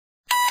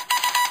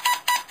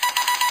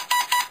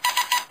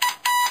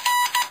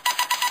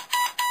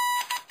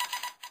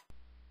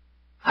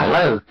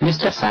Hello,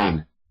 Mr.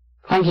 Sang.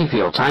 Thank you for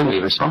your timely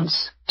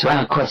response to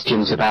our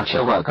questions about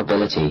your work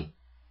ability.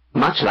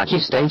 Much like you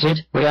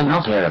stated, we are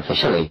not here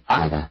officially,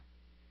 either.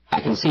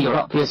 I can see your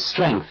obvious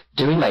strength,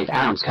 doing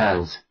 8-ounce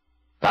curls.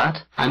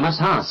 But, I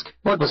must ask,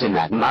 what was in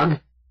that mug?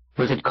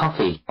 Was it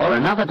coffee, or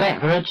another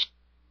beverage?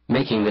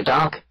 Making the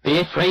dark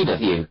be afraid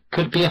of you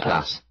could be a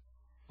plus.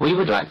 We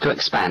would like to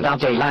expand our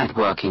daylight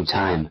working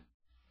time.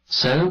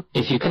 So,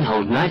 if you can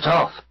hold night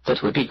off,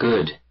 that would be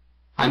good.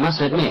 I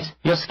must admit,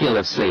 your skill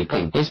of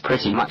sleeping is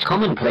pretty much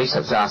commonplace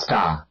at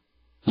Zarstar.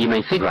 You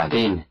may fit right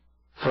in.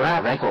 For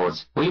our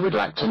records, we would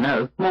like to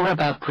know more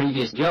about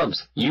previous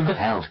jobs you have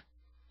held.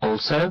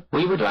 Also,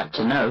 we would like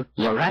to know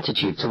your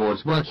attitude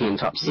towards working in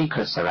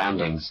top-secret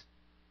surroundings.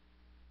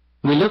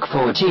 We look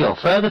forward to your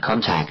further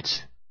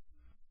contacts.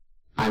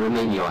 I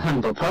remain your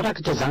humble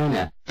product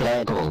designer,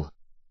 Blargal.